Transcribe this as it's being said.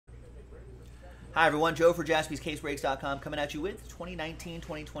Hi everyone, Joe for JaspysCaseBreaks.com coming at you with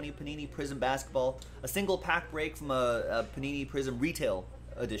 2019-2020 Panini Prizm Basketball. A single pack break from a Panini Prizm Retail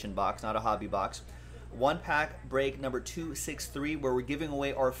Edition box, not a hobby box. One pack break number 263 where we're giving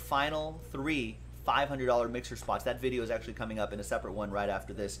away our final 3 $500 mixer spots. That video is actually coming up in a separate one right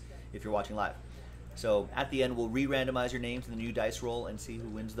after this if you're watching live. So at the end, we'll re-randomize your names in the new dice roll and see who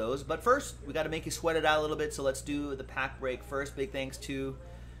wins those. But first, we got to make you sweat it out a little bit, so let's do the pack break first. Big thanks to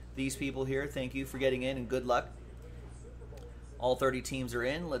these people here. Thank you for getting in and good luck. All 30 teams are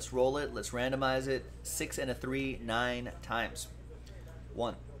in. Let's roll it. Let's randomize it. 6 and a 3, 9 times.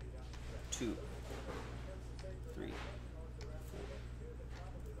 1, 2, 3, 4,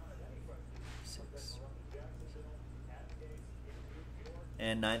 6.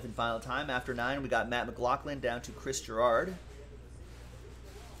 And 9th and final time. After 9, we got Matt McLaughlin down to Chris Gerard.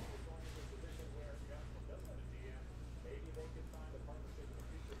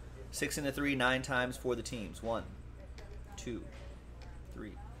 Six and a 3, 9 times for the teams. 1, 2,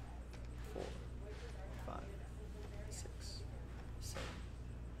 3, 4, 5, 6, 7,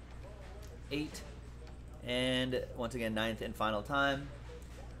 8. And once again, 9th and final time.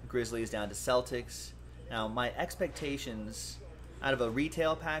 Grizzlies down to Celtics. Now, my expectations out of a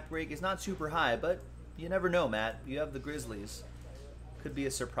retail pack break is not super high, but you never know, Matt. You have the Grizzlies. Could be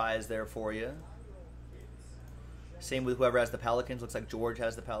a surprise there for you. Same with whoever has the Pelicans. Looks like George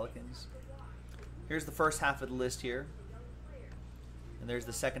has the Pelicans. Here's the first half of the list here. And there's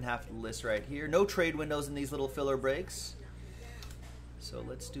the second half of the list right here. No trade windows in these little filler breaks. So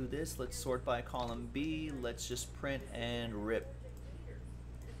let's do this. Let's sort by column B. Let's just print and rip.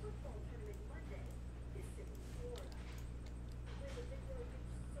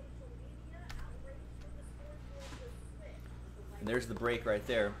 And there's the break right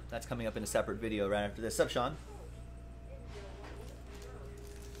there. That's coming up in a separate video right after this. What's up, Sean?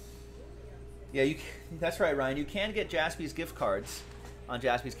 Yeah, that's right, Ryan. You can get Jaspys gift cards on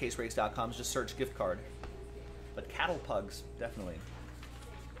JaspysCaseBreaks.com. Just search gift card. But cattle pugs, definitely.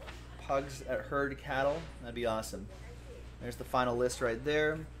 Pugs at herd cattle, that'd be awesome. There's the final list right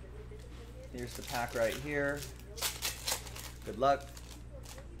there. Here's the pack right here. Good luck.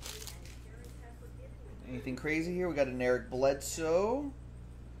 Anything crazy here? We got an Eric Bledsoe,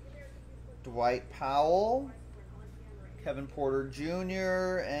 Dwight Powell, Kevin Porter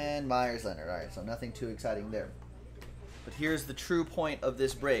Jr., and Myers Leonard. All right, so nothing too exciting there. But here's the true point of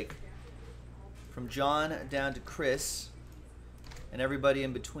this break. From John down to Chris and everybody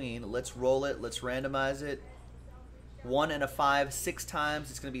in between. Let's roll it. Let's randomize it. 1 and a 5, 6 times.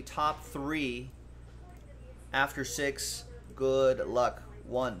 It's going to be top 3 after 6. Good luck.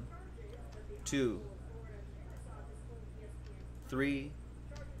 1, 2, 3,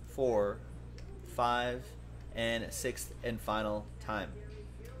 4, 5, and 6th and final time.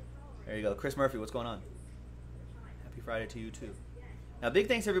 There you go. Chris Murphy, what's going on? Happy Friday to you too. Now, big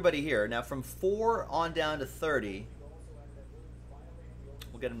thanks to everybody here. Now, from 4 on down to 30,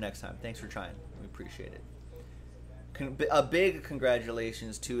 we'll get them next time. Thanks for trying. We appreciate it. A big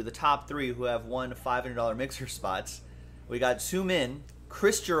congratulations to the top 3 who have won $500 mixer spots. We got Sue Min,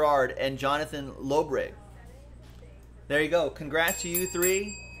 Chris Gerard, and Jonathan Lobrig. There you go. Congrats to you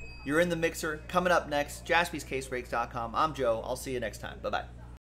 3. You're in the mixer. Coming up next, JaspysCaseBreaks.com. I'm Joe. I'll see you next time. Bye-bye.